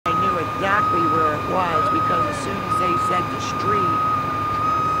exactly where it was, because as soon as they said the street,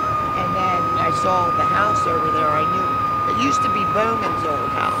 and then I saw the house over there, I knew. It used to be Bowman's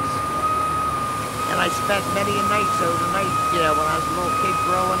old house. And I spent many a nights overnight, you know, when I was a little kid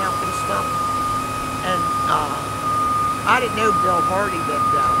growing up and stuff. And I didn't know Bill Hardy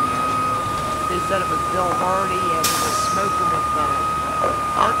lived down there. They said it was Bill Hardy and he was smoking with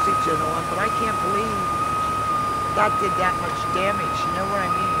oxygen on, but I can't believe that did that much damage, you know what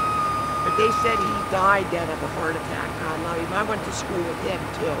I mean? But they said he died then of a heart attack. God love him. I went to school with him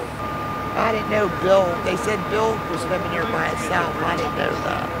too. I didn't know Bill. They said Bill was living there by himself. I didn't know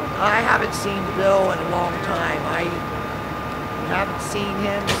that. I haven't seen Bill in a long time. I haven't seen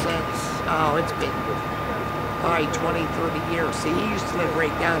him since, oh, it's been probably 20, 30 years. See, he used to live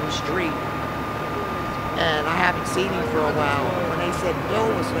right down the street. And I haven't seen him for a while. When they said Bill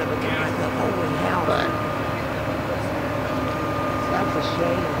was living there, I thought, holy hell. But that's a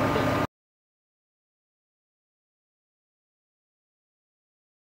shame.